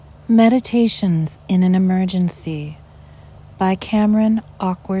Meditations in an Emergency by Cameron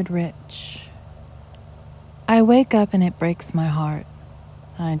Awkward Rich. I wake up and it breaks my heart.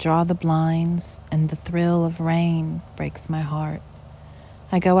 I draw the blinds and the thrill of rain breaks my heart.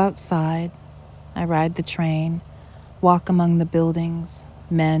 I go outside, I ride the train, walk among the buildings,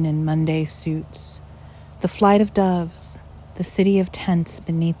 men in Monday suits, the flight of doves, the city of tents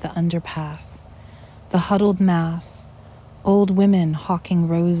beneath the underpass, the huddled mass, old women hawking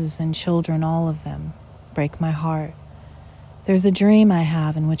roses and children, all of them, break my heart. There's a dream I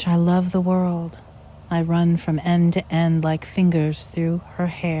have in which I love the world. I run from end to end like fingers through her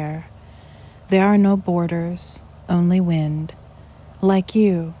hair. There are no borders, only wind. Like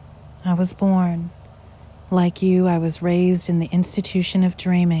you, I was born. Like you, I was raised in the institution of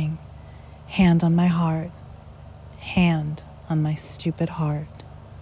dreaming. Hand on my heart. Hand on my stupid heart.